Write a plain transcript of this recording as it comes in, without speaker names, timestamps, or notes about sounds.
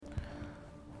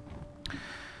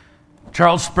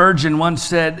Charles Spurgeon once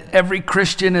said, "Every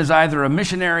Christian is either a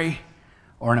missionary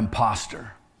or an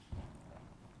imposter."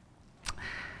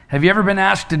 Have you ever been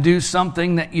asked to do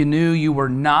something that you knew you were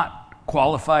not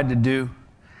qualified to do?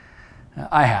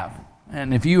 I have.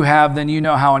 And if you have, then you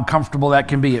know how uncomfortable that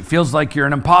can be. It feels like you're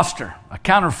an imposter, a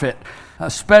counterfeit,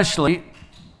 especially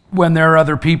when there are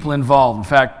other people involved. In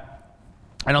fact,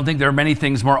 I don't think there are many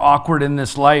things more awkward in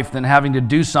this life than having to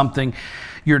do something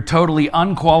you're totally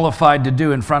unqualified to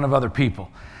do in front of other people,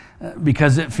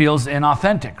 because it feels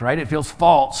inauthentic, right? It feels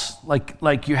false,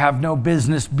 like you have no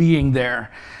business being there.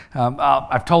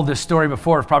 I've told this story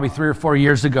before, probably 3 or 4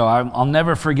 years ago. I'll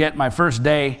never forget my first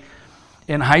day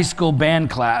in high school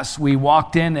band class. We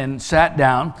walked in and sat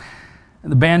down.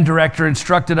 The band director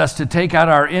instructed us to take out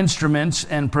our instruments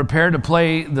and prepare to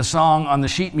play the song on the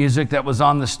sheet music that was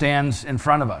on the stands in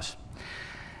front of us.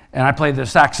 And I played the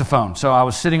saxophone. So I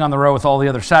was sitting on the row with all the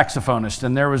other saxophonists,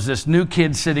 and there was this new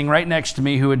kid sitting right next to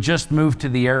me who had just moved to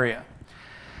the area.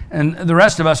 And the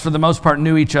rest of us, for the most part,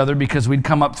 knew each other because we'd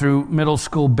come up through middle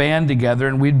school band together,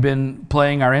 and we'd been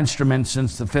playing our instruments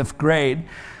since the 5th grade.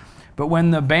 But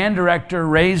when the band director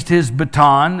raised his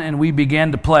baton and we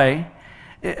began to play,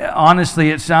 honestly,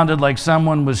 it sounded like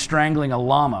someone was strangling a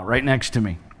llama right next to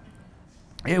me.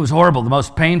 It was horrible. The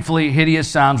most painfully hideous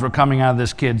sounds were coming out of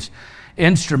this kid's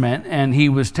instrument, and he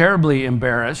was terribly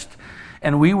embarrassed,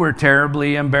 and we were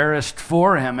terribly embarrassed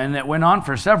for him. And it went on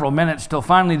for several minutes till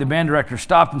finally the band director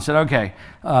stopped and said, "Okay,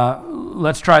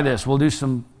 let's try this. We'll do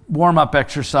some warm-up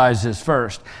exercises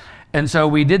first." And so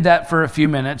we did that for a few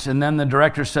minutes, and then the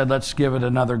director said, "Let's give it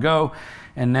another go."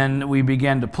 And then we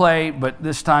began to play, but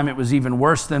this time it was even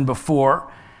worse than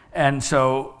before. And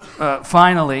so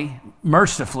finally,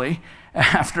 mercifully,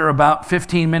 after about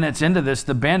 15 minutes into this,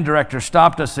 the band director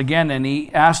stopped us again, and he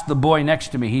asked the boy next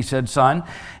to me, he said, "Son,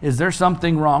 is there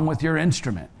something wrong with your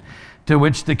instrument?" To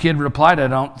which the kid replied, "I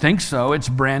don't think so, it's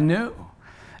brand new."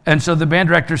 And so the band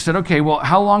director said, "Okay, well,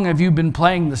 how long have you been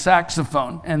playing the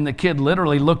saxophone?" And the kid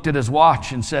literally looked at his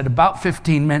watch and said, "About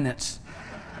 15 minutes.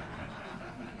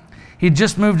 He'd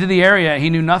just moved to the area. He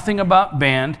knew nothing about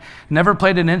band, never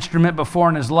played an instrument before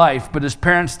in his life, but his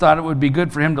parents thought it would be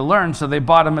good for him to learn, so they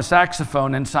bought him a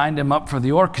saxophone and signed him up for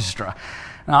the orchestra.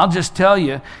 And I'll just tell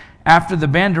you, after the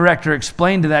band director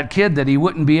explained to that kid that he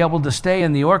wouldn't be able to stay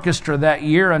in the orchestra that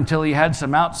year until he had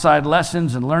some outside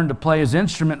lessons and learned to play his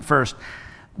instrument first,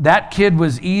 that kid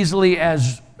was easily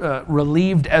as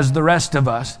relieved as the rest of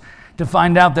us to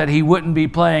find out that he wouldn't be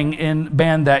playing in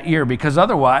band that year, because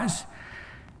otherwise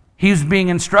he was being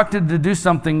instructed to do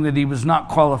something that he was not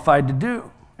qualified to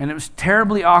do. And it was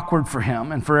terribly awkward for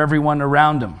him and for everyone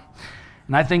around him.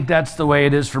 And I think that's the way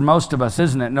it is for most of us,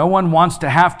 isn't it? No one wants to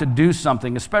have to do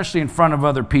something, especially in front of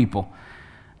other people,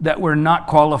 that we're not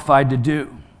qualified to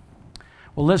do.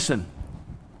 Well, listen,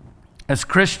 as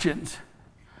Christians,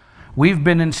 we've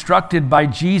been instructed by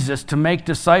Jesus to make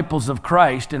disciples of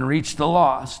Christ and reach the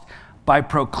lost by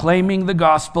proclaiming the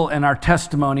gospel and our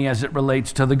testimony as it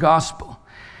relates to the gospel.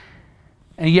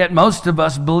 And yet most of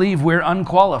us believe we're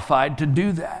unqualified to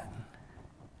do that.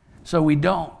 So we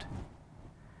don't.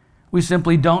 We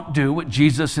simply don't do what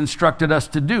Jesus instructed us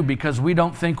to do because we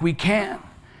don't think we can.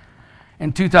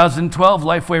 In 2012,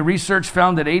 Lifeway Research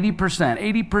found that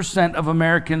 80% of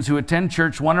Americans who attend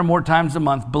church 1 or more times a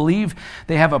month believe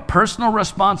they have a personal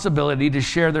responsibility to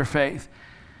share their faith.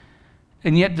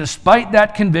 And yet, despite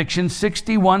that conviction,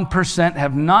 61%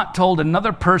 have not told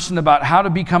another person about how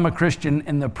to become a Christian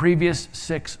in the previous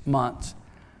 6 months.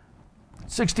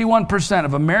 61%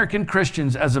 of American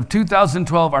Christians as of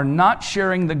 2012 are not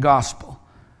sharing the gospel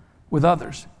with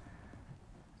others.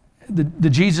 The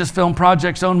Jesus Film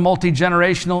Project's own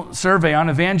multi-generational survey on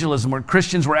evangelism, where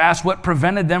Christians were asked what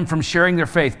prevented them from sharing their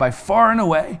faith, by far and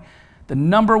away, the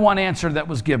number one answer that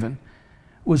was given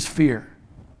was fear.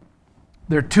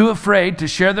 They're too afraid to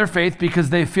share their faith because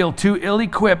they feel too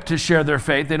ill-equipped to share their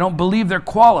faith. They don't believe they're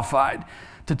qualified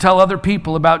to tell other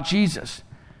people about Jesus.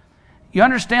 You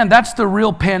understand, that's the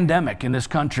real pandemic in this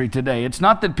country today. It's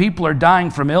not that people are dying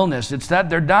from illness, it's that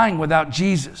they're dying without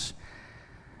Jesus.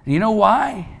 And you know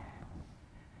why?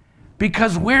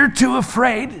 Because we're too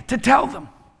afraid to tell them.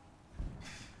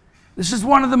 This is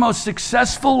one of the most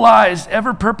successful lies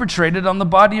ever perpetrated on the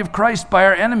body of Christ by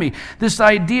our enemy. This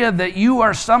idea that you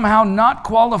are somehow not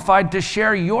qualified to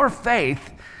share your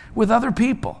faith with other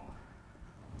people.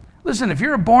 Listen, if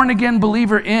you're a born-again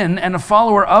believer in and a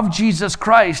follower of Jesus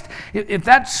Christ, if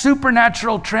that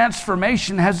supernatural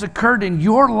transformation has occurred in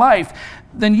your life,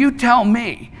 then you tell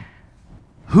me,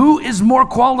 who is more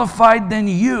qualified than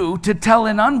you to tell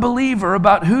an unbeliever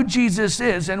about who Jesus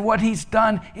is and what he's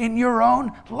done in your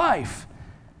own life?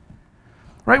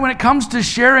 Right? When it comes to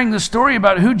sharing the story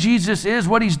about who Jesus is,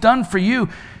 what he's done for you,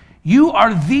 you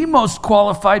are the most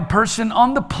qualified person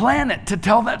on the planet to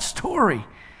tell that story.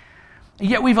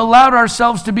 Yet we've allowed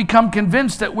ourselves to become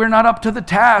convinced that we're not up to the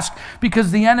task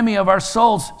because the enemy of our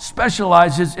souls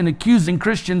specializes in accusing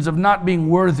Christians of not being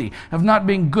worthy, of not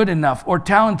being good enough or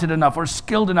talented enough or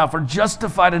skilled enough or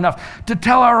justified enough to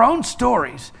tell our own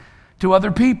stories to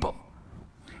other people.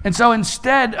 And so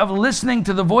instead of listening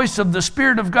to the voice of the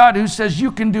Spirit of God who says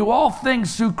you can do all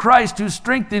things through Christ who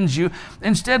strengthens you,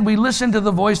 instead we listen to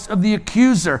the voice of the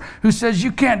accuser who says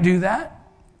you can't do that.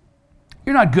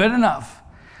 You're not good enough.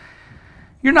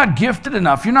 You're not gifted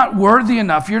enough. You're not worthy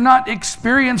enough. You're not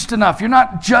experienced enough. You're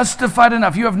not justified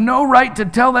enough. You have no right to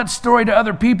tell that story to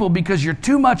other people because you're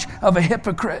too much of a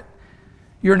hypocrite.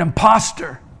 You're an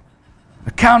imposter,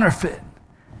 a counterfeit.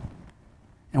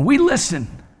 And we listen.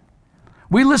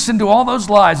 We listen to all those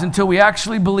lies until we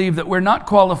actually believe that we're not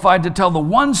qualified to tell the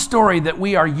one story that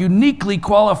we are uniquely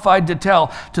qualified to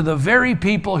tell to the very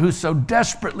people who so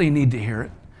desperately need to hear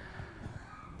it.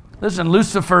 Listen,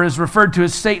 Lucifer is referred to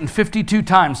as Satan 52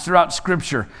 times throughout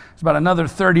Scripture. It's about another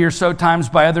 30 or so times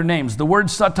by other names. The word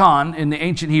Satan in the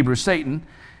ancient Hebrew, Satan,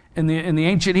 in the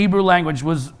ancient Hebrew language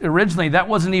was originally, that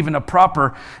wasn't even a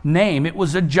proper name. It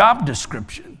was a job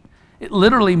description. It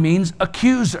literally means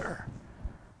accuser.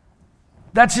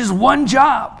 That's his one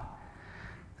job.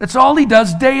 That's all he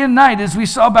does day and night, as we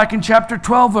saw back in chapter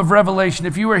 12 of Revelation.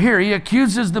 If you were here, he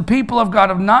accuses the people of God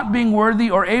of not being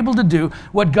worthy or able to do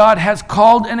what God has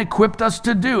called and equipped us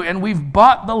to do. And we've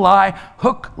bought the lie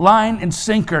hook, line, and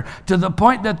sinker to the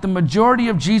point that the majority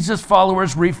of Jesus'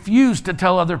 followers refuse to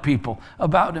tell other people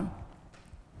about him.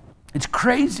 It's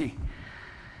crazy.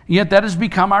 Yet that has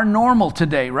become our normal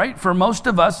today, right? For most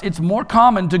of us, it's more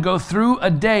common to go through a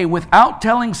day without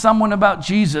telling someone about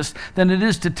Jesus than it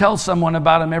is to tell someone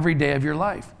about him every day of your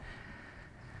life.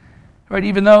 Right?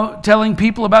 Even though telling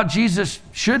people about Jesus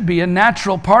should be a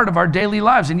natural part of our daily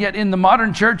lives, and yet in the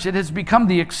modern church, it has become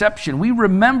the exception. We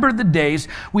remember the days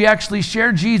we actually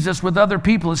share Jesus with other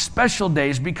people as special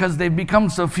days because they've become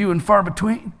so few and far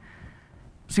between.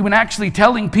 See, when actually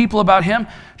telling people about him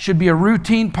should be a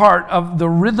routine part of the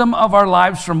rhythm of our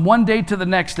lives from one day to the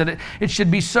next, that it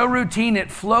should be so routine it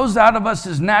flows out of us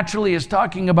as naturally as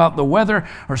talking about the weather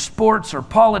or sports or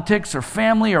politics or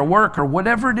family or work or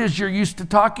whatever it is you're used to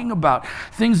talking about.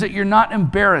 Things that you're not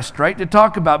embarrassed, right, to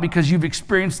talk about because you've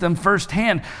experienced them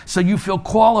firsthand, so you feel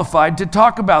qualified to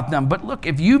talk about them. But look,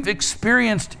 if you've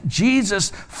experienced Jesus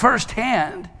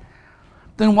firsthand,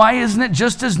 then why isn't it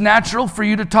just as natural for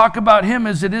you to talk about him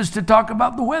as it is to talk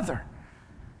about the weather?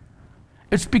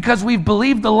 It's because we've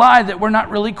believed the lie that we're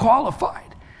not really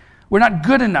qualified. We're not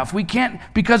good enough. We can't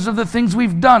because of the things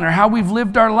we've done or how we've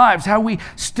lived our lives, how we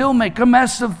still make a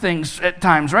mess of things at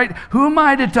times, right? Who am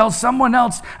I to tell someone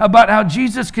else about how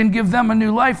Jesus can give them a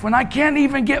new life when I can't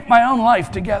even get my own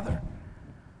life together?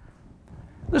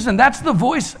 Listen, that's the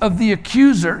voice of the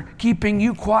accuser keeping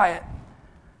you quiet.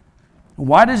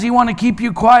 Why does he want to keep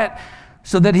you quiet?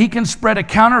 So that he can spread a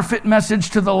counterfeit message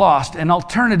to the lost, an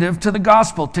alternative to the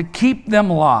gospel, to keep them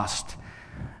lost.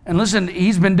 And listen,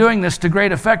 he's been doing this to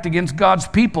great effect against God's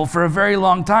people for a very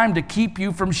long time to keep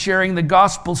you from sharing the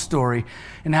gospel story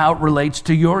and how it relates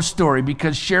to your story,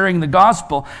 because sharing the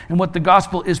gospel and what the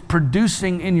gospel is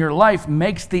producing in your life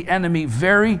makes the enemy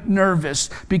very nervous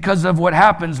because of what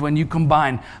happens when you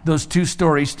combine those two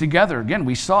stories together. Again,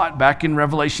 we saw it back in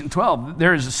Revelation 12.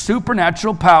 There is a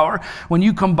supernatural power when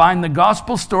you combine the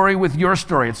gospel story with your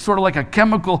story. It's sort of like a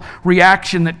chemical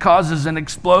reaction that causes an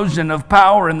explosion of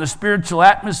power in the spiritual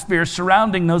atmosphere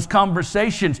surrounding those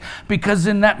conversations, because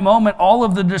in that moment, all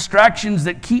of the distractions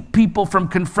that keep people from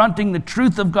confronting the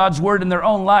truth of God's word in their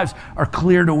own lives are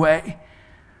cleared away.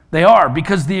 They are,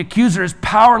 because the accuser is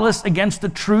powerless against the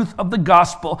truth of the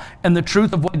gospel and the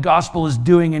truth of what the gospel is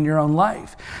doing in your own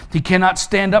life. He cannot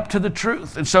stand up to the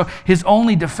truth. And so his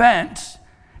only defense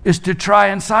is to try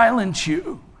and silence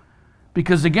you.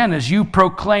 Because again, as you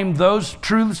proclaim those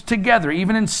truths together,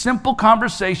 even in simple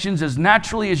conversations, as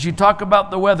naturally as you talk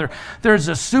about the weather, there's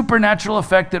a supernatural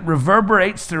effect that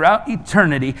reverberates throughout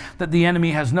eternity that the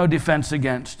enemy has no defense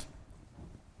against.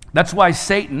 That's why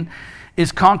Satan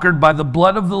is conquered by the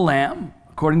blood of the Lamb,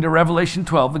 according to Revelation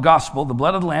 12, the gospel, the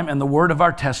blood of the Lamb, and the word of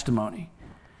our testimony.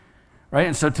 Right?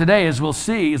 And so today, as we'll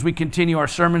see, as we continue our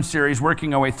sermon series,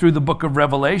 working our way through the book of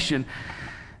Revelation,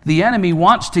 the enemy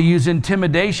wants to use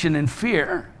intimidation and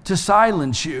fear to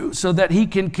silence you so that he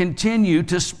can continue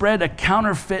to spread a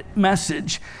counterfeit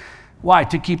message. Why?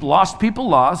 To keep lost people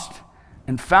lost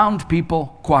and found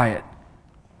people quiet.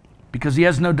 Because he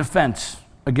has no defense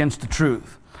against the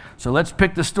truth. So let's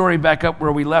pick the story back up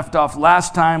where we left off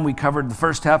last time. We covered the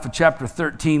first half of chapter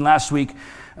 13 last week.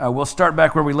 We'll start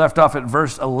back where we left off at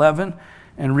verse 11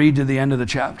 and read to the end of the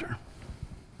chapter.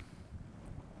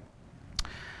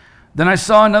 Then I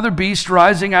saw another beast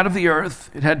rising out of the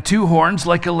earth. It had 2 horns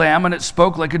like a lamb, and it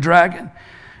spoke like a dragon.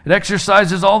 It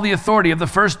exercises all the authority of the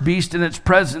first beast in its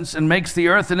presence and makes the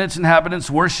earth and its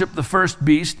inhabitants worship the first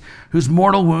beast whose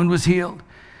mortal wound was healed.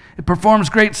 It performs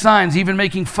great signs, even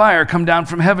making fire come down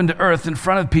from heaven to earth in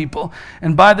front of people.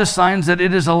 And by the signs that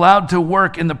it is allowed to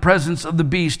work in the presence of the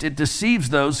beast, it deceives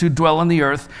those who dwell on the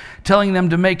earth, telling them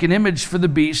to make an image for the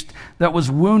beast that was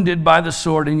wounded by the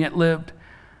sword and yet lived.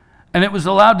 And it was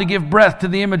allowed to give breath to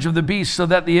the image of the beast, so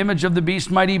that the image of the beast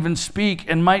might even speak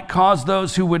and might cause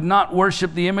those who would not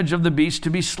worship the image of the beast to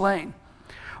be slain.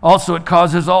 Also it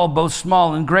causes all, both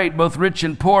small and great, both rich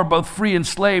and poor, both free and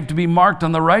slave, to be marked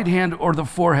on the right hand or the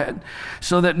forehead,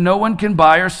 so that no one can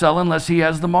buy or sell unless he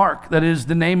has the mark, that is,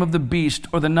 the name of the beast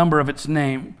or the number of its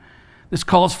name. This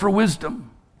calls for wisdom.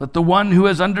 Let the one who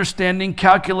has understanding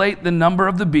calculate the number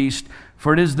of the beast,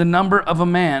 for it is the number of a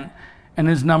man, and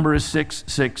his number is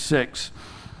 666.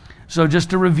 So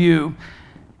just to review,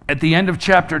 at the end of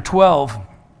chapter 12,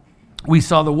 we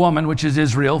saw the woman, which is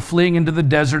Israel, fleeing into the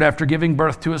desert after giving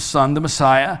birth to a son, the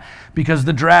Messiah, because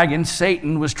the dragon,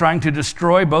 Satan, was trying to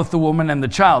destroy both the woman and the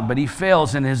child, but he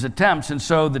fails in his attempts. And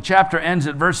so the chapter ends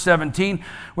at verse 17,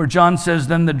 where John says,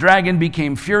 Then the dragon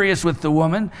became furious with the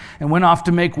woman and went off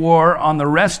to make war on the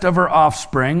rest of her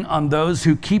offspring, on those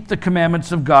who keep the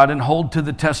commandments of God and hold to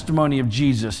the testimony of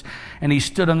Jesus. And he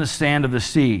stood on the sand of the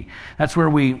sea. That's where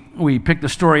we picked the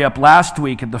story up last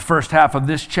week at the first half of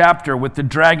this chapter, with the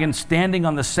dragon standing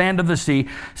on the sand of the sea,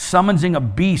 summoning a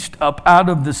beast up out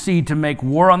of the sea to make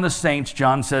war on the saints,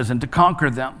 John says, and to conquer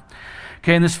them.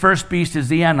 Okay, and this first beast is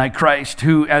the Antichrist,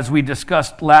 who, as we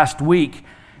discussed last week,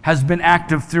 has been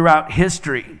active throughout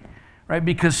history, right?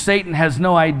 Because Satan has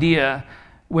no idea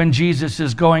when Jesus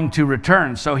is going to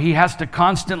return. So he has to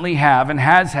constantly have, and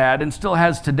has had, and still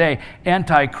has today,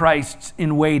 antichrists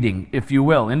in waiting, if you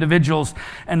will. Individuals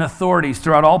and authorities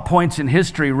throughout all points in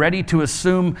history ready to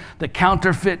assume the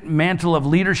counterfeit mantle of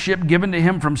leadership given to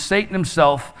him from Satan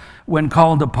himself when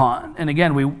called upon. And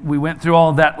again, we went through all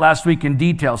of that last week in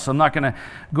detail, so I'm not going to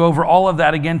go over all of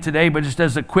that again today, but just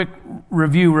as a quick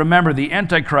review, remember the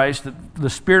Antichrist, the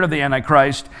spirit of the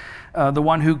Antichrist, the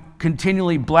one who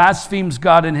continually blasphemes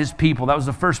God and his people. That was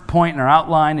the first point in our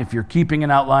outline, if you're keeping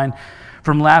an outline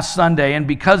from last Sunday. And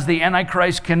because the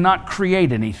Antichrist cannot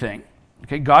create anything,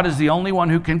 okay, God is the only one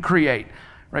who can create,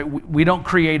 right? We don't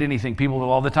create anything. People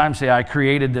will all the time say, I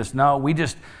created this. No, we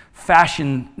just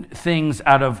fashion things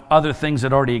out of other things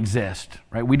that already exist,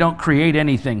 right? We don't create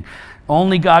anything.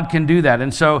 Only God can do that.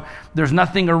 And so there's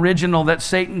nothing original that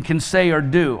Satan can say or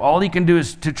do. All he can do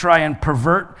is to try and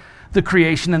pervert the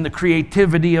creation and the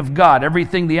creativity of God.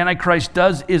 Everything the Antichrist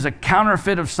does is a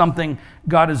counterfeit of something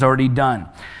God has already done.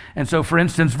 And so, for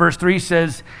instance, verse 3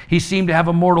 says, he seemed to have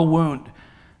a mortal wound,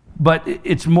 but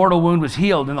its mortal wound was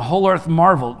healed, and the whole earth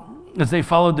marveled as they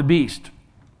followed the beast.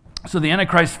 So the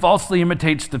Antichrist falsely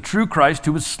imitates the true Christ,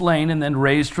 who was slain and then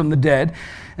raised from the dead.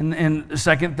 And in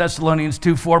 2 Thessalonians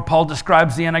 2:4, Paul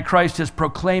describes the Antichrist as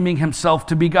proclaiming himself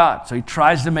to be God. So he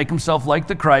tries to make himself like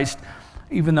the Christ,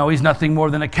 even though he's nothing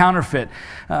more than a counterfeit.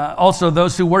 Also,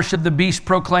 those who worship the beast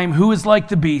proclaim, who is like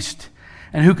the beast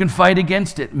and who can fight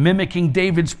against it, mimicking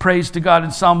David's praise to God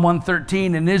in Psalm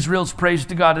 113 and Israel's praise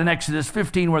to God in Exodus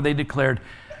 15, where they declared,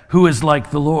 who is like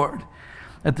the Lord.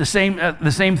 At the same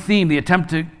theme, the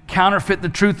attempt to counterfeit the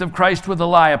truth of Christ with a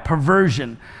lie, a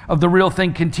perversion of the real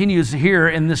thing, continues here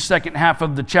in this second half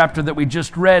of the chapter that we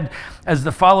just read, as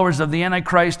the followers of the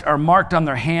Antichrist are marked on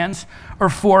their hands or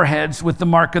foreheads with the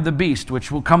mark of the beast,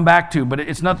 which we'll come back to, but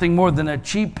it's nothing more than a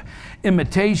cheap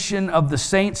imitation of the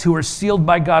saints who are sealed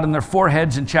by God in their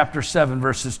foreheads in chapter 7,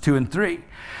 verses 2 and 3.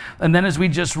 And then, as we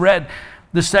just read,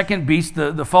 the second beast,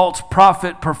 the false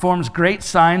prophet, performs great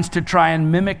signs to try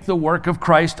and mimic the work of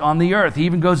Christ on the earth. He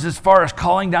even goes as far as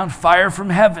calling down fire from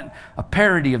heaven, a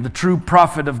parody of the true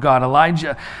prophet of God,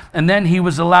 Elijah. And then he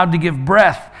was allowed to give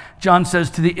breath, John says,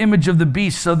 to the image of the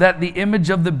beast, so that the image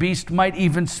of the beast might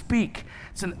even speak.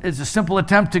 It's a simple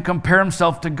attempt to compare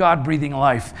himself to God, breathing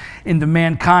life into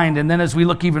mankind. And then as we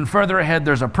look even further ahead,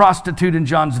 there's a prostitute in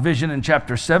John's vision in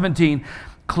chapter 17,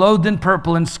 clothed in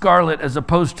purple and scarlet, as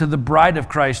opposed to the bride of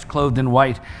Christ clothed in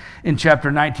white in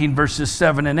chapter 19, verses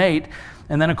 7 and 8.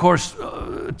 And then, of course,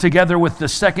 together with the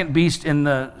second beast in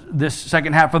this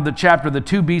second half of the chapter, the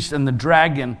two beasts and the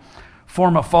dragon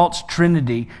form a false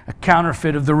trinity, a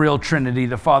counterfeit of the real Trinity,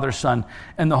 the Father, Son,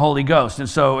 and the Holy Ghost. And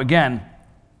so, again,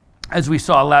 as we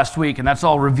saw last week, and that's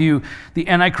all review, the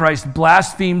Antichrist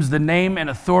blasphemes the name and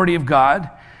authority of God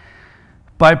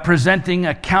by presenting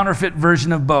a counterfeit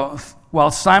version of both, while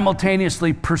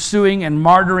simultaneously pursuing and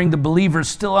martyring the believers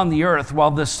still on the earth,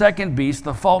 while the second beast,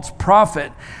 the false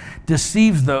prophet,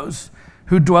 deceives those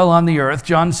who dwell on the earth,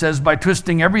 John says, by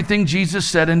twisting everything Jesus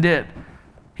said and did.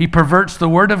 He perverts the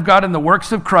word of God and the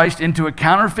works of Christ into a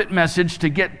counterfeit message to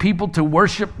get people to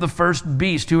worship the first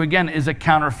beast, who again is a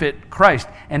counterfeit Christ,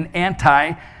 an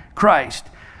anti-Christ.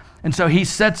 And so he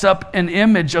sets up an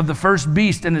image of the first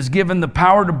beast and is given the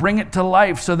power to bring it to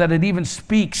life so that it even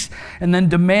speaks, and then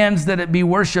demands that it be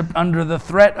worshiped under the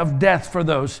threat of death for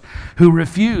those who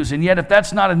refuse. And yet, if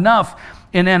that's not enough,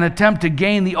 in an attempt to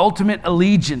gain the ultimate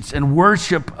allegiance and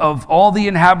worship of all the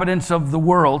inhabitants of the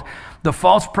world, the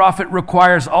false prophet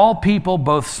requires all people,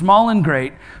 both small and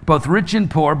great, both rich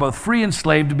and poor, both free and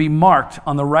slave, to be marked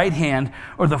on the right hand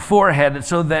or the forehead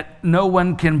so that no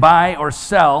one can buy or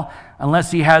sell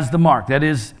unless he has the mark, that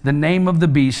is, the name of the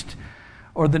beast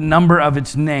or the number of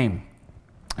its name.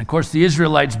 Of course, the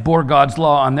Israelites bore God's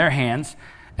law on their hands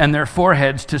and their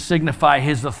foreheads to signify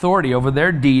his authority over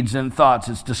their deeds and thoughts.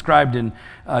 It's described in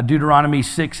Deuteronomy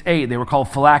 6:8. They were called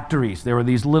phylacteries. They were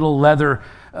these little leather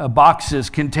boxes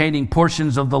containing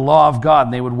portions of the law of God,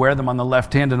 and they would wear them on the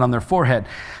left hand and on their forehead.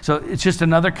 So it's just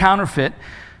another counterfeit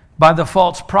by the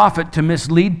false prophet to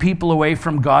mislead people away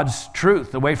from God's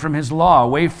truth, away from his law,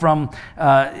 away from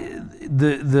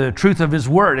the truth of his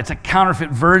word. It's a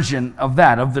counterfeit version of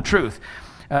that, of the truth,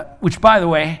 which, by the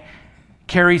way,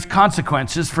 carries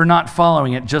consequences for not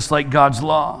following it, just like God's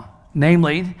law.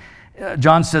 Namely,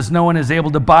 John says no one is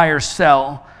able to buy or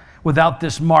sell without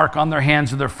this mark on their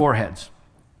hands or their foreheads.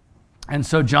 And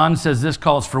so John says this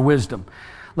calls for wisdom.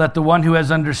 Let the one who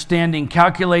has understanding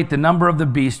calculate the number of the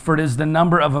beast, for it is the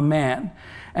number of a man,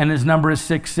 and his number is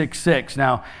 666.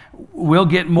 Now, we'll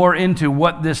get more into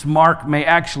what this mark may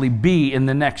actually be in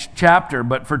the next chapter,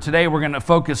 but for today we're going to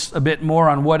focus a bit more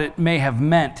on what it may have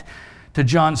meant to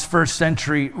John's first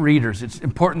century readers. It's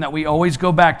important that we always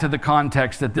go back to the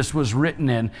context that this was written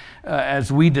in as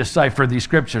we decipher these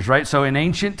scriptures, right? So in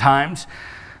ancient times,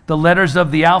 the letters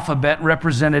of the alphabet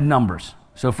represented numbers.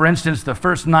 So for instance, the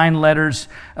first 9 letters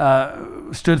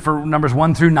stood for numbers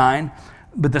 1 through 9,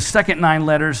 but the second 9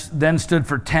 letters then stood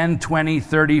for 10, 20,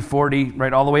 30, 40,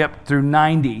 right, all the way up through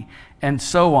 90, and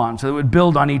so on. So it would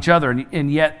build on each other.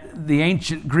 And yet the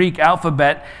ancient Greek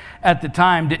alphabet at the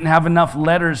time didn't have enough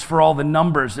letters for all the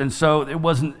numbers, and so it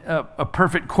wasn't a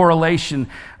perfect correlation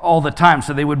all the time.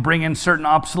 So they would bring in certain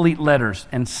obsolete letters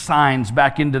and signs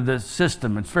back into the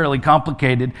system. It's fairly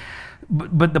complicated,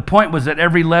 but the point was that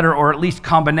every letter, or at least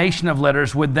combination of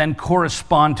letters, would then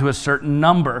correspond to a certain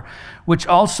number, which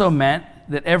also meant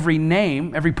that every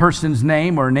name, every person's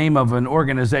name or name of an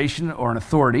organization or an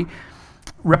authority,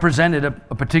 represented a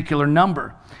particular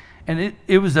number. And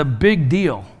it was a big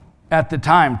deal at the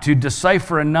time to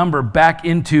decipher a number back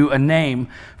into a name,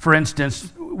 for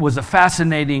instance, was a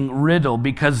fascinating riddle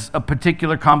because a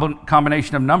particular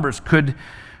combination of numbers could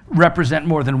represent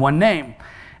more than one name.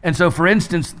 And so, for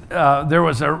instance, there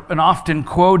was an often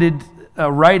quoted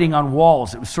writing on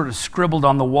walls. It was sort of scribbled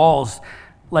on the walls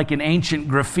like an ancient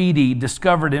graffiti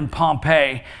discovered in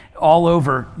Pompeii all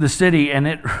over the city, and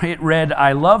it read,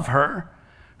 "I love her,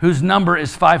 whose number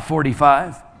is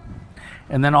 545.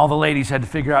 And then all the ladies had to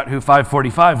figure out who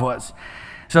 545 was.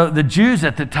 So the Jews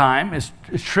at the time, as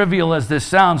trivial as this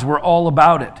sounds, were all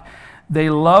about it. They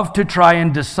loved to try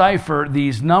and decipher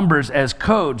these numbers as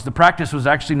codes. The practice was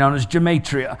actually known as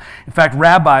gematria. In fact,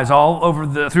 rabbis all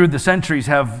over through the centuries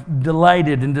have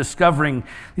delighted in discovering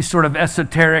these sort of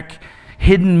esoteric,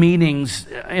 hidden meanings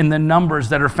in the numbers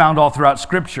that are found all throughout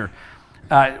Scripture.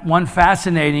 One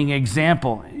fascinating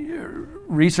example,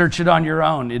 research it on your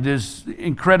own. It is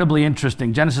incredibly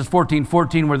interesting. Genesis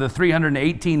 14:14, where the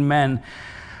 318 men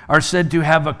are said to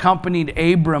have accompanied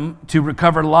Abram to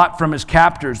recover Lot from his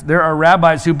captors. There are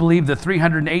rabbis who believe the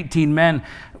 318 men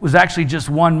was actually just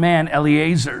one man,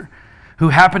 Eliezer, who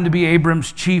happened to be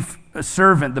Abram's chief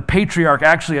servant, the patriarch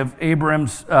actually of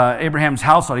Abraham's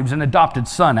household. He was an adopted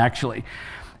son, actually.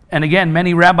 And again,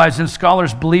 many rabbis and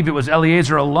scholars believe it was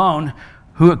Eliezer alone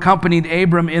who accompanied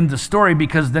Abram in the story,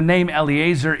 because the name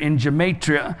Eliezer in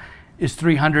gematria is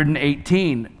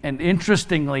 318. And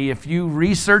interestingly, if you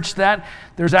research that,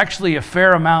 there's actually a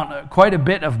fair amount, quite a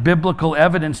bit of biblical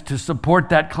evidence to support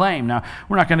that claim. Now,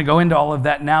 we're not going to go into all of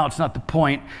that now. It's not the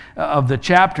point of the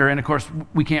chapter. And of course,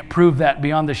 we can't prove that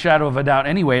beyond the shadow of a doubt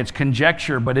anyway. It's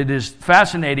conjecture, but it is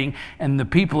fascinating. And the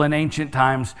people in ancient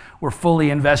times were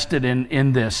fully invested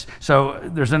in this. So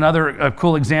there's another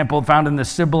cool example found in the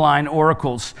Sibylline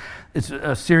Oracles. It's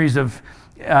a series of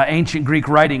ancient Greek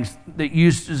writings that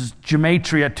uses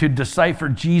gematria to decipher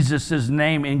Jesus'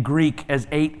 name in Greek as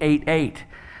 888.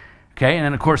 Okay, and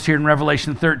then of course here in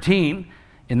Revelation 13,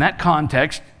 in that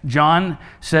context, John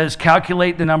says,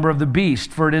 calculate the number of the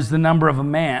beast, for it is the number of a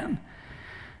man,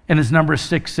 and his number is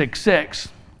 666.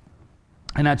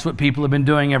 And that's what people have been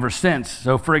doing ever since.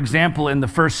 So for example, in the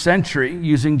first century,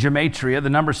 using gematria, the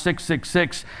number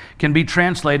 666 can be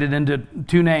translated into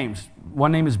two names.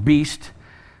 One name is beast,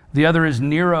 the other is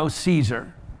Nero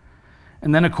Caesar.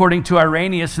 And then according to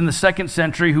Irenaeus in the second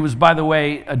century, who was, by the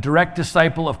way, a direct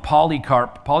disciple of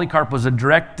Polycarp. Polycarp was a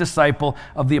direct disciple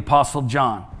of the Apostle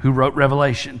John, who wrote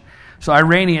Revelation. So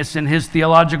Irenaeus, in his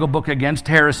theological book Against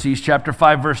Heresies, chapter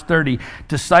 5, verse 30,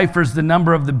 deciphers the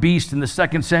number of the beast in the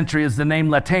second century as the name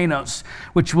Latanos,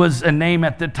 which was a name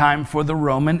at the time for the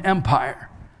Roman Empire.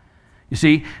 You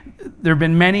see, there have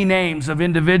been many names of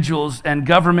individuals and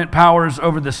government powers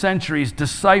over the centuries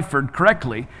deciphered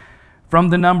correctly from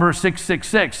the number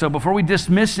 666. So before we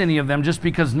dismiss any of them, just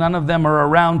because none of them are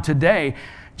around today,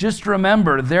 just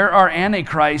remember there are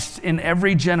antichrists in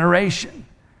every generation,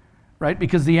 right?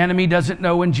 Because the enemy doesn't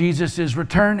know when Jesus is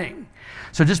returning.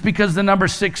 So just because the number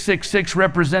 666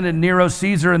 represented Nero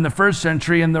Caesar in the first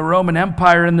century and the Roman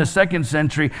Empire in the second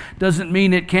century doesn't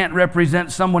mean it can't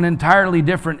represent someone entirely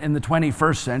different in the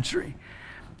 21st century.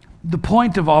 The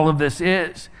point of all of this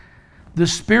is the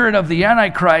spirit of the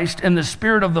Antichrist and the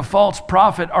spirit of the false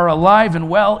prophet are alive and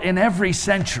well in every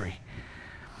century.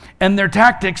 And their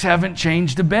tactics haven't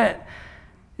changed a bit.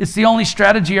 It's the only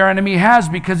strategy our enemy has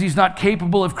because he's not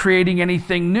capable of creating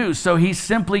anything new. So he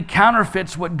simply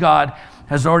counterfeits what God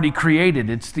has already created.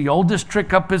 It's the oldest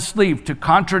trick up his sleeve to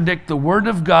contradict the word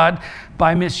of God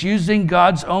by misusing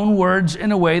God's own words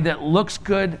in a way that looks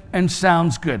good and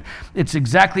sounds good. It's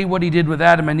exactly what he did with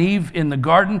Adam and Eve in the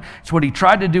garden. It's what he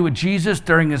tried to do with Jesus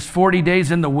during his 40 days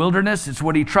in the wilderness. It's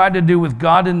what he tried to do with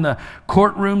God in the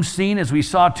courtroom scene, as we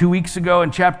saw 2 weeks ago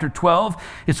in chapter 12.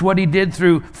 It's what he did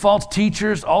through false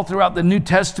teachers all throughout the New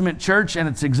Testament church, and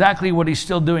it's exactly what he's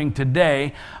still doing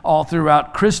today all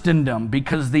throughout Christendom,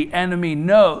 because the enemy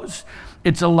knows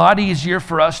it's a lot easier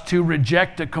for us to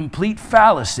reject a complete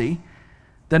fallacy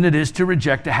than it is to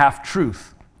reject a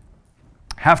half-truth.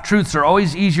 Half-truths are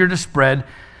always easier to spread,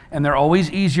 and they're always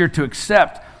easier to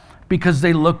accept because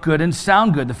they look good and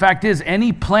sound good. The fact is,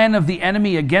 any plan of the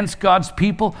enemy against God's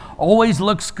people always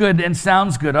looks good and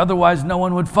sounds good. Otherwise, no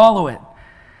one would follow it.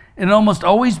 It almost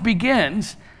always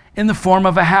begins in the form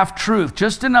of a half-truth,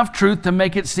 just enough truth to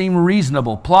make it seem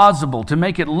reasonable, plausible, to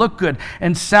make it look good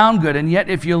and sound good. And yet,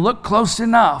 if you look close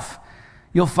enough,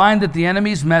 you'll find that the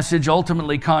enemy's message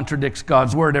ultimately contradicts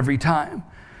God's word every time.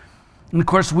 And of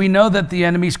course, we know that the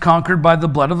enemy's conquered by the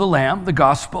blood of the Lamb, the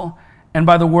gospel, and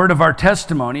by the word of our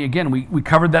testimony. Again, we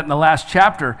covered that in the last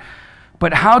chapter.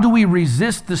 But how do we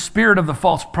resist the spirit of the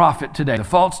false prophet today? The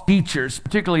false teachers,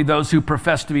 particularly those who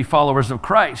profess to be followers of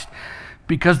Christ.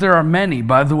 Because there are many,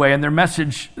 by the way, and their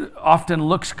message often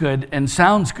looks good and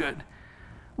sounds good.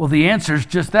 Well, the answer is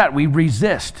just that. We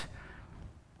resist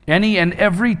any and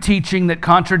every teaching that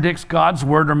contradicts God's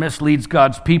word or misleads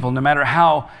God's people, no matter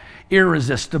how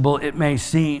irresistible it may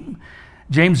seem.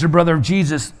 James, the brother of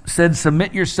Jesus, said,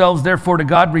 "Submit yourselves therefore to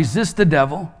God, resist the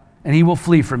devil, and he will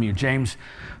flee from you." James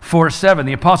 4:7.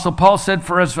 The Apostle Paul said,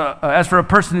 as for a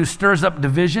person who stirs up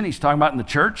division, he's talking about in the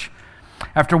church,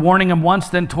 after warning him once,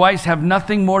 then twice, have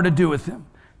nothing more to do with him.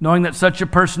 Knowing that such a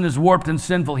person is warped and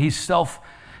sinful, he's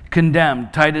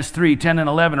self-condemned. Titus 3:10 and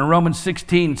 11. In Romans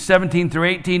 16:17 through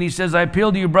 18, he says, "I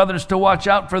appeal to you, brothers, to watch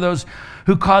out for those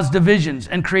who cause divisions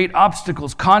and create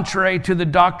obstacles contrary to the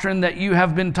doctrine that you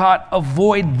have been taught.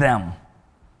 Avoid them.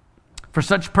 For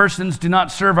such persons do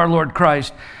not serve our Lord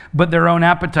Christ, but their own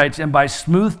appetites, and by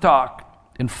smooth talk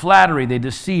and flattery they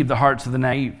deceive the hearts of the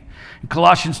naive." In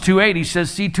Colossians 2:8, he says,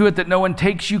 "See to it that no one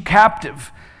takes you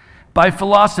captive by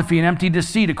philosophy and empty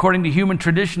deceit, according to human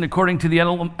tradition, according to the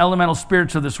elemental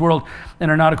spirits of this world, and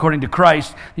are not according to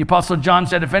Christ." The Apostle John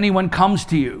said, "If anyone comes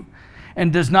to you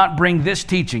and does not bring this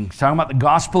teaching," he's talking about the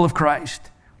gospel of Christ,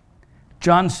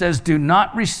 John says, "do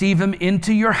not receive him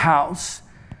into your house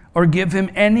or give him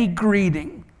any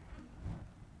greeting.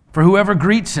 For whoever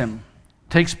greets him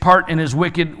takes part in his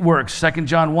wicked works." 2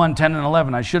 John 1:10 and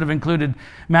 11. I should have included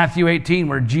Matthew 18,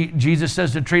 where Jesus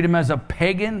says to treat him as a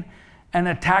pagan and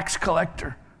a tax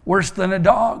collector, worse than a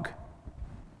dog.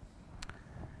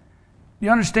 You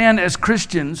understand, as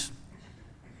Christians,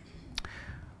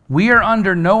 we are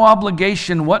under no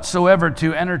obligation whatsoever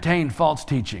to entertain false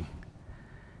teaching.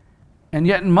 And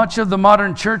yet in much of the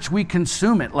modern church, we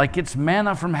consume it like it's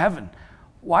manna from heaven.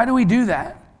 Why do we do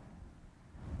that?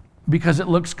 Because it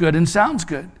looks good and sounds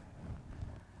good.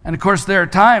 And of course, there are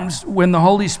times when the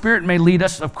Holy Spirit may lead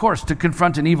us, of course, to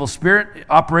confront an evil spirit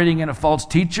operating in a false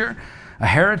teacher, a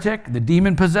heretic, the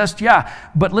demon-possessed, yeah.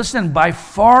 But listen, by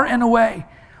far and away,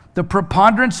 the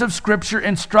preponderance of Scripture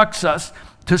instructs us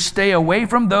to stay away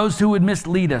from those who would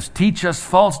mislead us, teach us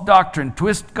false doctrine,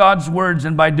 twist God's words,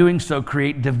 and by doing so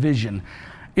create division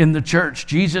in the church.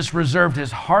 Jesus reserved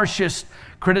his harshest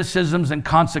criticisms and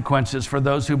consequences for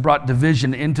those who brought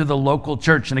division into the local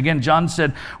church. And again, John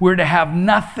said we're to have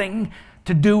nothing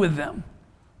to do with them.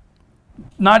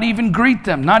 Not even greet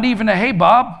them. Not even a, hey,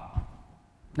 Bob.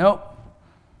 Nope.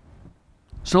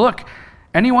 So look,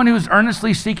 anyone who's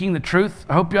earnestly seeking the truth,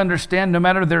 I hope you understand, no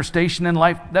matter their station in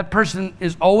life, that person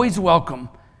is always welcome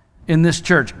in this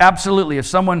church. Absolutely. If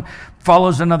someone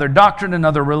follows another doctrine,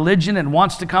 another religion, and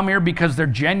wants to come here because they're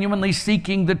genuinely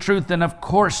seeking the truth, then of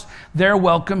course they're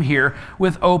welcome here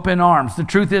with open arms. The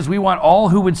truth is, we want all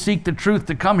who would seek the truth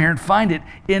to come here and find it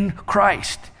in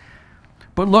Christ.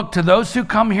 But look, to those who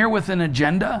come here with an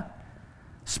agenda,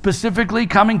 specifically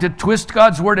coming to twist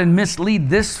God's word and mislead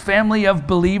this family of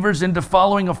believers into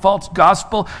following a false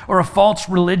gospel or a false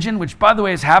religion, which, by the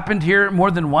way, has happened here more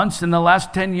than once in the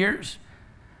last 10 years.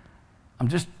 I'm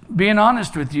just being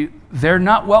honest with you. They're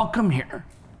not welcome here.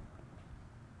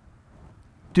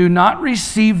 Do not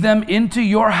receive them into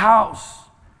your house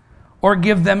or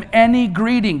give them any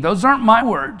greeting. Those aren't my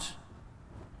words.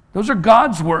 Those are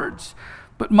God's words.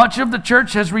 But much of the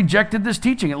church has rejected this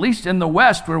teaching, at least in the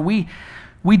West, where we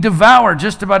devour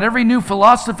just about every new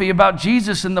philosophy about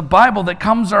Jesus in the Bible that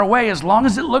comes our way as long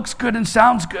as it looks good and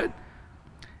sounds good.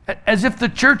 As if the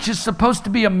church is supposed to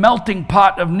be a melting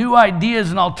pot of new ideas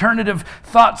and alternative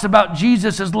thoughts about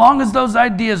Jesus, as long as those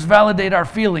ideas validate our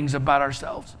feelings about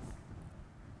ourselves.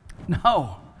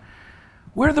 No.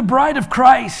 We're the bride of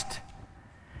Christ,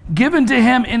 given to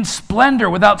him in splendor,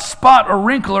 without spot or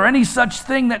wrinkle or any such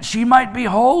thing, that she might be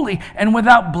holy and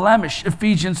without blemish,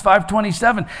 Ephesians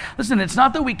 5:27. Listen, it's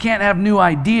not that we can't have new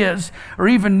ideas or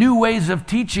even new ways of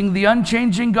teaching the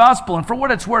unchanging gospel. And for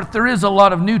what it's worth, there is a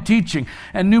lot of new teaching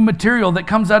and new material that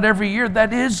comes out every year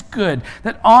that is good,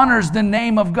 that honors the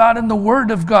name of God and the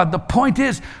word of God. The point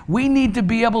is, we need to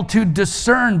be able to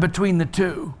discern between the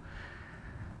two.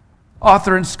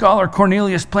 Author and scholar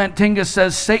Cornelius Plantinga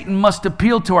says Satan must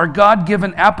appeal to our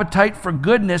God-given appetite for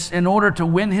goodness in order to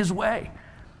win his way.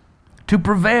 To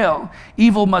prevail,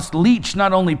 evil must leech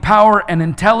not only power and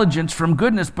intelligence from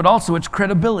goodness, but also its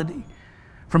credibility.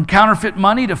 From counterfeit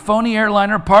money to phony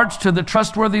airliner parts to the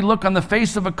trustworthy look on the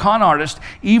face of a con artist,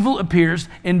 evil appears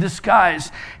in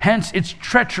disguise. Hence its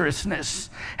treacherousness.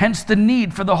 Hence the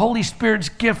need for the Holy Spirit's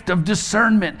gift of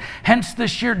discernment. Hence the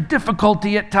sheer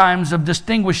difficulty at times of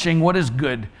distinguishing what is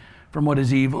good from what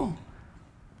is evil.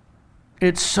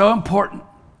 It's so important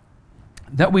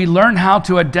that we learn how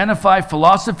to identify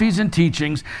philosophies and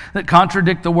teachings that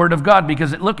contradict the Word of God.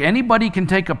 Because, look, anybody can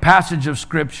take a passage of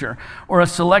Scripture or a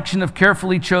selection of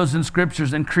carefully chosen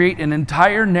Scriptures and create an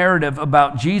entire narrative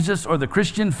about Jesus or the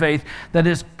Christian faith that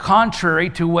is contrary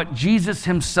to what Jesus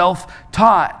himself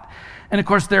taught. And, of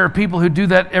course, there are people who do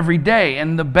that every day.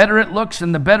 And the better it looks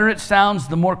and the better it sounds,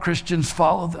 the more Christians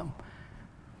follow them.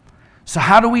 So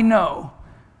how do we know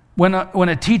when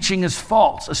a teaching is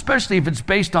false, especially if it's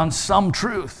based on some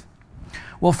truth?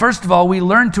 Well, first of all, we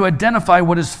learn to identify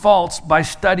what is false by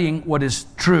studying what is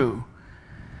true.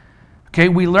 Okay,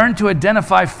 we learn to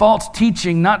identify false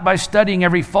teaching not by studying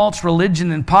every false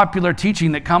religion and popular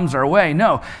teaching that comes our way.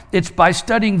 No, it's by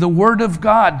studying the Word of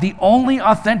God, the only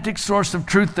authentic source of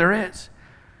truth there is.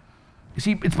 You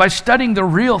see, it's by studying the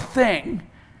real thing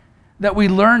that we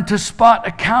learn to spot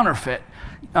a counterfeit.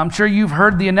 I'm sure you've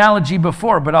heard the analogy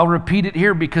before, but I'll repeat it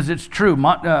here because it's true.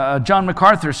 John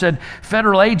MacArthur said,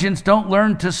 federal agents don't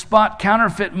learn to spot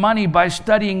counterfeit money by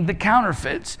studying the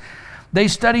counterfeits. They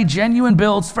study genuine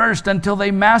bills first until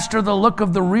they master the look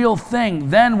of the real thing.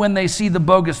 Then when they see the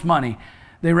bogus money,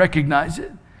 they recognize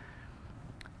it.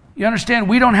 You understand,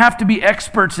 we don't have to be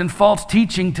experts in false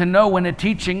teaching to know when a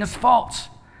teaching is false.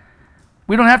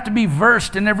 We don't have to be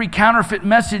versed in every counterfeit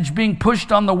message being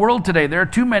pushed on the world today. There are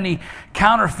too many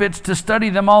counterfeits to study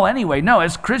them all anyway. No,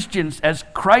 as Christians, as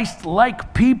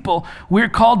Christ-like people, we're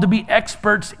called to be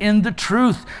experts in the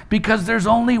truth because there's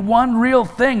only one real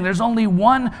thing. There's only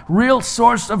one real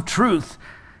source of truth.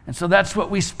 And so that's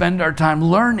what we spend our time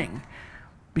learning.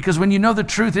 Because when you know the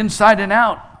truth inside and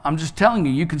out, I'm just telling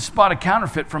you, you can spot a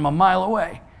counterfeit from a mile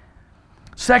away.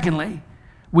 Secondly,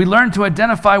 we learn to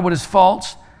identify what is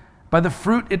false by the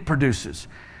fruit it produces.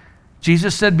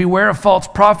 Jesus said, beware of false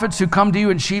prophets who come to you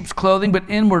in sheep's clothing, but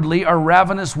inwardly are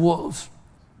ravenous wolves.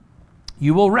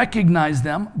 You will recognize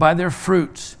them by their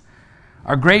fruits.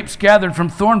 Are grapes gathered from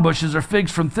thorn bushes or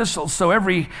figs from thistles? So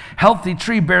every healthy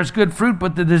tree bears good fruit,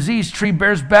 but the diseased tree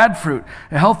bears bad fruit.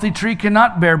 A healthy tree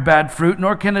cannot bear bad fruit,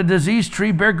 nor can a diseased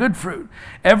tree bear good fruit.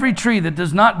 Every tree that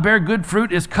does not bear good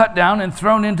fruit is cut down and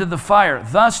thrown into the fire.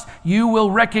 Thus you will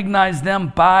recognize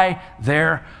them by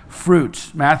their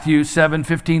fruits. Matthew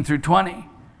 7:15 through 20.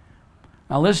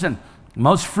 Now listen,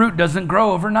 most fruit doesn't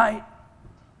grow overnight.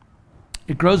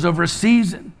 It grows over a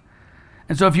season.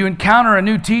 And so if you encounter a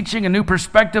new teaching, a new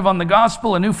perspective on the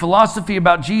gospel, a new philosophy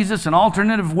about Jesus, an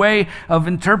alternative way of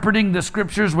interpreting the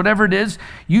scriptures, whatever it is,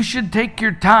 you should take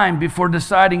your time before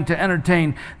deciding to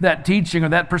entertain that teaching or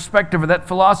that perspective or that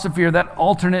philosophy or that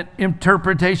alternate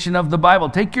interpretation of the Bible.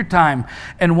 Take your time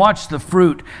and watch the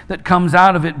fruit that comes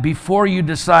out of it before you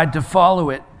decide to follow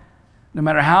it, no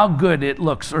matter how good it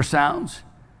looks or sounds.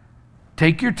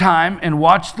 Take your time and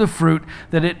watch the fruit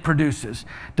that it produces.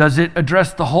 Does it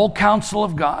address the whole counsel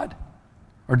of God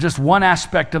or just one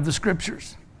aspect of the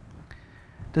scriptures?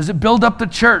 Does it build up the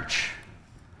church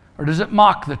or does it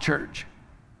mock the church?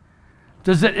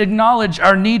 Does it acknowledge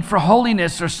our need for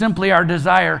holiness or simply our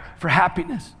desire for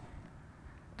happiness?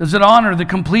 Does it honor the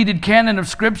completed canon of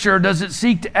Scripture or does it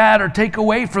seek to add or take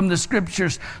away from the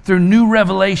scriptures through new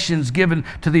revelations given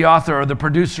to the author or the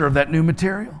producer of that new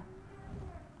material?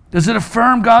 Does it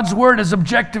affirm God's word as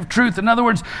objective truth? In other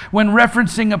words, when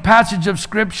referencing a passage of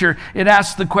Scripture, it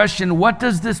asks the question, what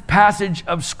does this passage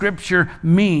of Scripture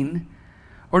mean?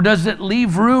 Or does it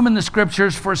leave room in the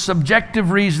Scriptures for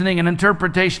subjective reasoning and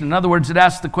interpretation? In other words, it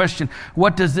asks the question,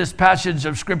 what does this passage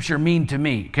of Scripture mean to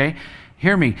me? Okay?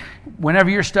 Hear me. Whenever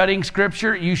you're studying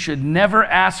Scripture, you should never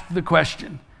ask the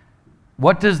question,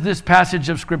 what does this passage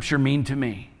of Scripture mean to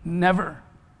me? Never.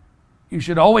 You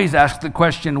should always ask the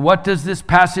question, what does this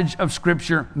passage of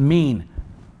Scripture mean?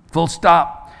 Full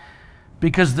stop.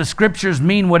 Because the Scriptures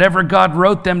mean whatever God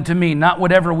wrote them to mean, not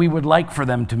whatever we would like for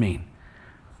them to mean.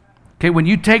 Okay, when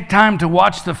you take time to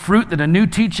watch the fruit that a new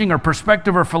teaching or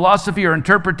perspective or philosophy or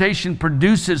interpretation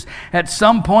produces, at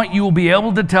some point you will be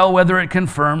able to tell whether it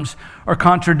confirms or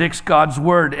contradicts God's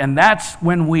word. And that's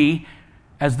when we,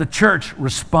 as the church,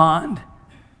 respond.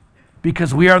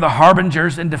 Because we are the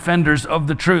harbingers and defenders of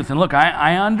the truth. And look,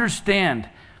 I understand.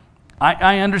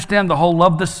 I understand the whole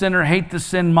love the sinner, hate the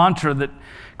sin mantra that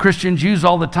Christians use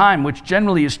all the time, which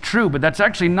generally is true, but that's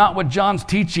actually not what John's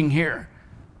teaching here.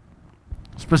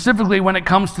 Specifically when it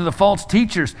comes to the false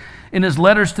teachers, in his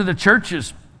letters to the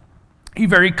churches, he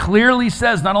very clearly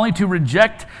says not only to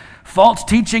reject false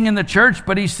teaching in the church,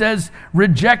 but he says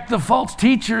reject the false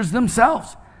teachers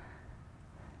themselves.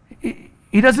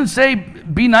 He doesn't say,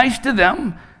 be nice to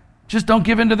them, just don't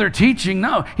give in to their teaching.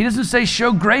 No, he doesn't say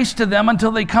show grace to them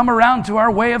until they come around to our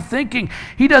way of thinking.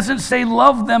 He doesn't say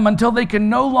love them until they can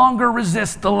no longer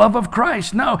resist the love of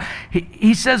Christ. No,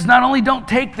 he says not only don't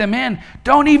take them in,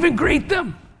 don't even greet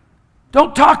them.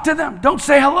 Don't talk to them. Don't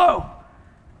say hello.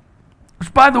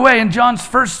 Which, by the way, in John's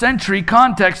first century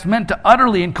context meant to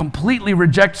utterly and completely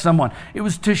reject someone. It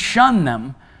was to shun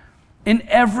them in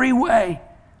every way.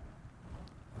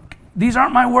 These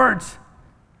aren't my words.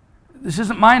 This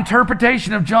isn't my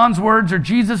interpretation of John's words or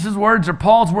Jesus' words or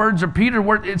Paul's words or Peter's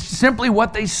words. It's simply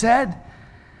what they said.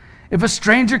 If a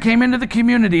stranger came into the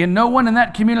community and no one in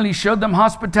that community showed them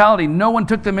hospitality, no one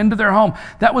took them into their home,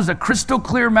 that was a crystal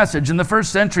clear message in the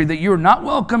first century that you're not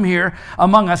welcome here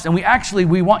among us and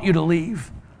we want you to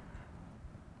leave.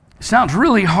 It sounds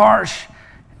really harsh.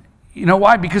 You know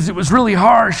why? Because it was really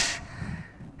harsh.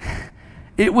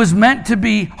 It was meant to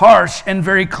be harsh and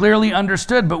very clearly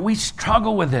understood, but we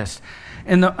struggle with this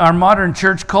in our modern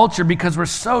church culture because we're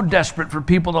so desperate for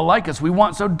people to like us. We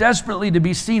want so desperately to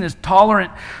be seen as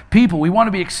tolerant people. We want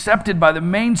to be accepted by the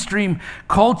mainstream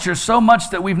culture so much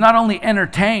that we've not only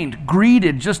entertained,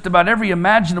 greeted just about every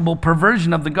imaginable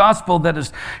perversion of the gospel that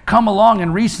has come along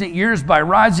in recent years by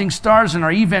rising stars in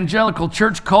our evangelical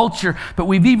church culture, but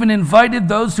we've even invited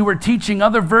those who are teaching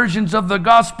other versions of the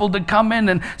gospel to come in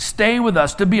and stay with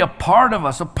us, to be a part of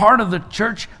us, a part of the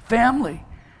church family.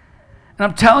 And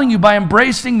I'm telling you, by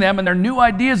embracing them and their new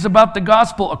ideas about the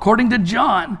gospel, according to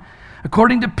John,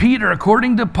 according to Peter,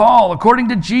 according to Paul, according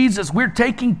to Jesus, we're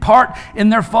taking part in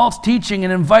their false teaching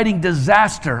and inviting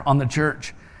disaster on the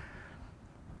church.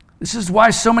 This is why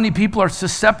so many people are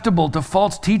susceptible to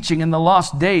false teaching in the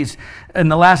last days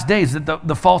that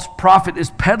the false prophet is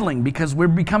peddling, because we're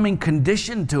becoming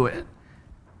conditioned to it.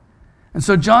 And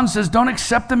so John says, don't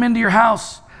accept them into your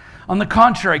house. On the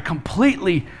contrary,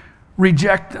 completely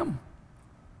reject them.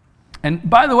 And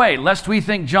by the way, lest we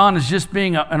think John is just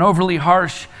being an overly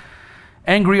harsh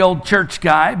angry old church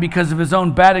guy because of his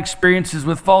own bad experiences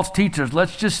with false teachers.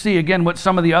 Let's just see again what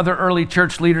some of the other early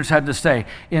church leaders had to say.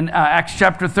 In Acts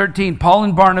chapter 13, Paul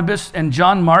and Barnabas and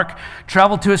John Mark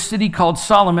traveled to a city called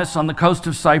Salamis on the coast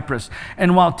of Cyprus.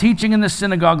 And while teaching in the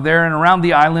synagogue there and around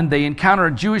the island, they encounter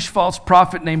a Jewish false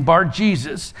prophet named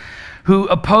Bar-Jesus, who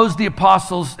opposed the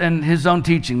apostles and his own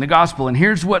teaching, the gospel. And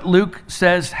here's what Luke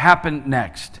says happened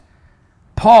next.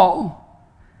 Paul,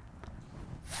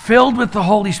 filled with the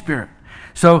Holy Spirit.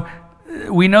 So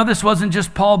we know this wasn't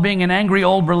just Paul being an angry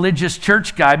old religious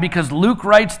church guy, because Luke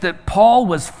writes that Paul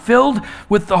was filled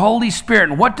with the Holy Spirit.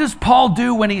 And what does Paul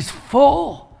do when he's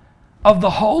full of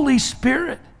the Holy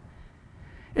Spirit?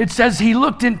 It says he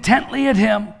looked intently at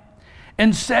him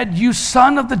and said, "You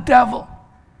son of the devil,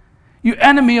 you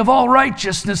enemy of all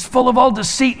righteousness, full of all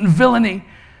deceit and villainy,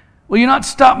 will you not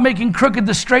stop making crooked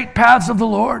the straight paths of the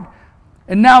Lord?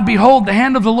 And now, behold, the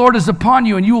hand of the Lord is upon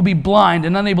you, and you will be blind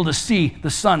and unable to see the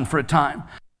sun for a time."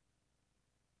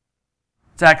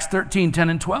 It's Acts 13, 10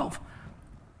 and 12.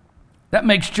 That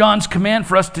makes John's command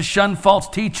for us to shun false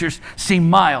teachers seem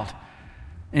mild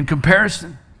in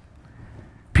comparison.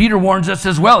 Peter warns us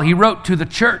as well. He wrote to the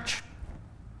church,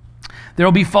 "There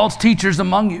will be false teachers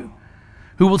among you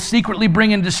who will secretly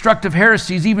bring in destructive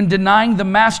heresies, even denying the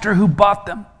master who bought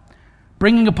them,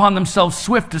 bringing upon themselves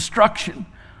swift destruction.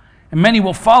 And many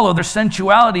will follow their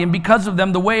sensuality, and because of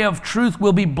them, the way of truth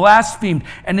will be blasphemed.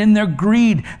 And in their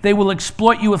greed, they will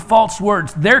exploit you with false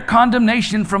words. Their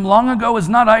condemnation from long ago is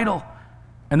not idle,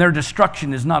 and their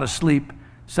destruction is not asleep."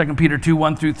 2 Peter 2,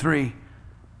 1 through 3.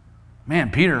 Man,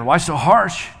 Peter, why so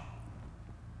harsh?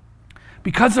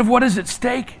 Because of what is at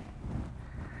stake.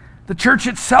 The church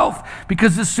itself,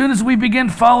 because as soon as we begin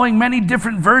following many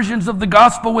different versions of the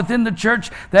gospel within the church,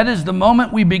 that is the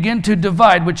moment we begin to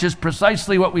divide, which is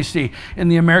precisely what we see in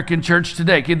the American church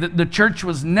today. Okay, the church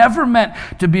was never meant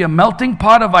to be a melting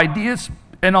pot of ideas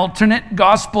and alternate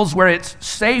gospels where it's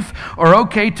safe or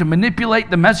okay to manipulate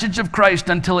the message of Christ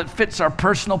until it fits our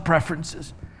personal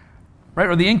preferences, right?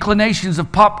 Or the inclinations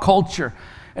of pop culture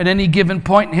at any given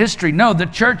point in history. No, the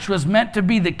church was meant to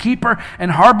be the keeper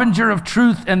and harbinger of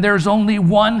truth, and there's only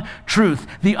one truth,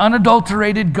 the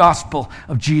unadulterated gospel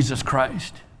of Jesus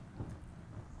Christ.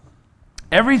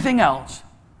 Everything else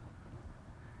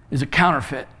is a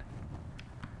counterfeit.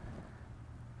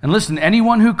 And listen,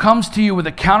 anyone who comes to you with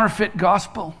a counterfeit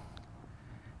gospel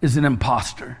is an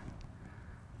imposter,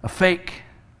 a fake,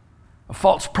 a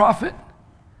false prophet.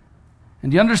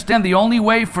 And you understand the only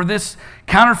way for this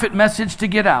counterfeit message to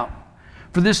get out,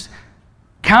 for this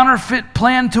counterfeit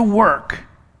plan to work,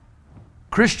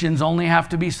 Christians only have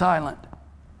to be silent,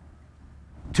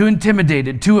 too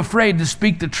intimidated, too afraid to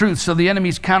speak the truth so the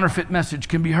enemy's counterfeit message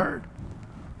can be heard.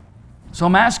 So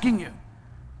I'm asking you,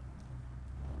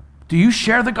 do you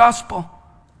share the gospel?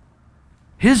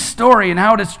 His story and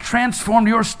how it has transformed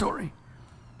your story.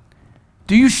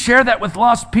 Do you share that with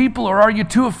lost people, or are you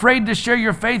too afraid to share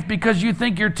your faith because you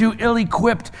think you're too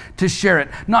ill-equipped to share it,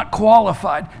 not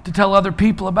qualified to tell other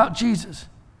people about Jesus?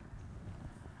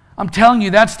 I'm telling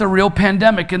you, that's the real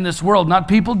pandemic in this world, not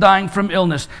people dying from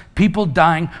illness, people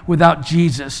dying without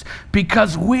Jesus,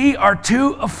 because we are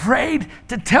too afraid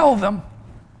to tell them.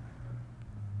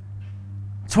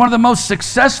 It's one of the most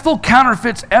successful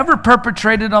counterfeits ever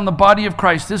perpetrated on the body of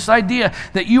Christ, this idea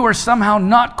that you are somehow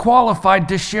not qualified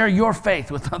to share your faith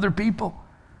with other people.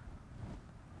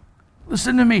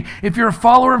 Listen to me, if you're a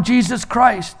follower of Jesus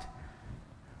Christ,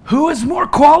 who is more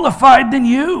qualified than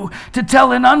you to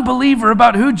tell an unbeliever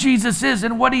about who Jesus is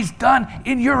and what he's done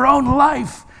in your own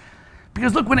life?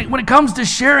 Because look, when it comes to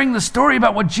sharing the story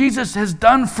about what Jesus has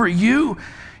done for you,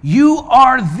 you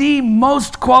are the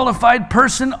most qualified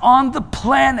person on the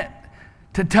planet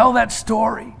to tell that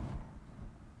story.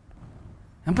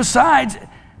 And besides,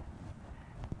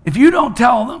 if you don't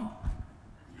tell them,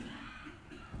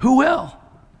 who will?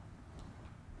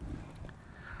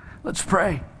 Let's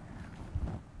pray.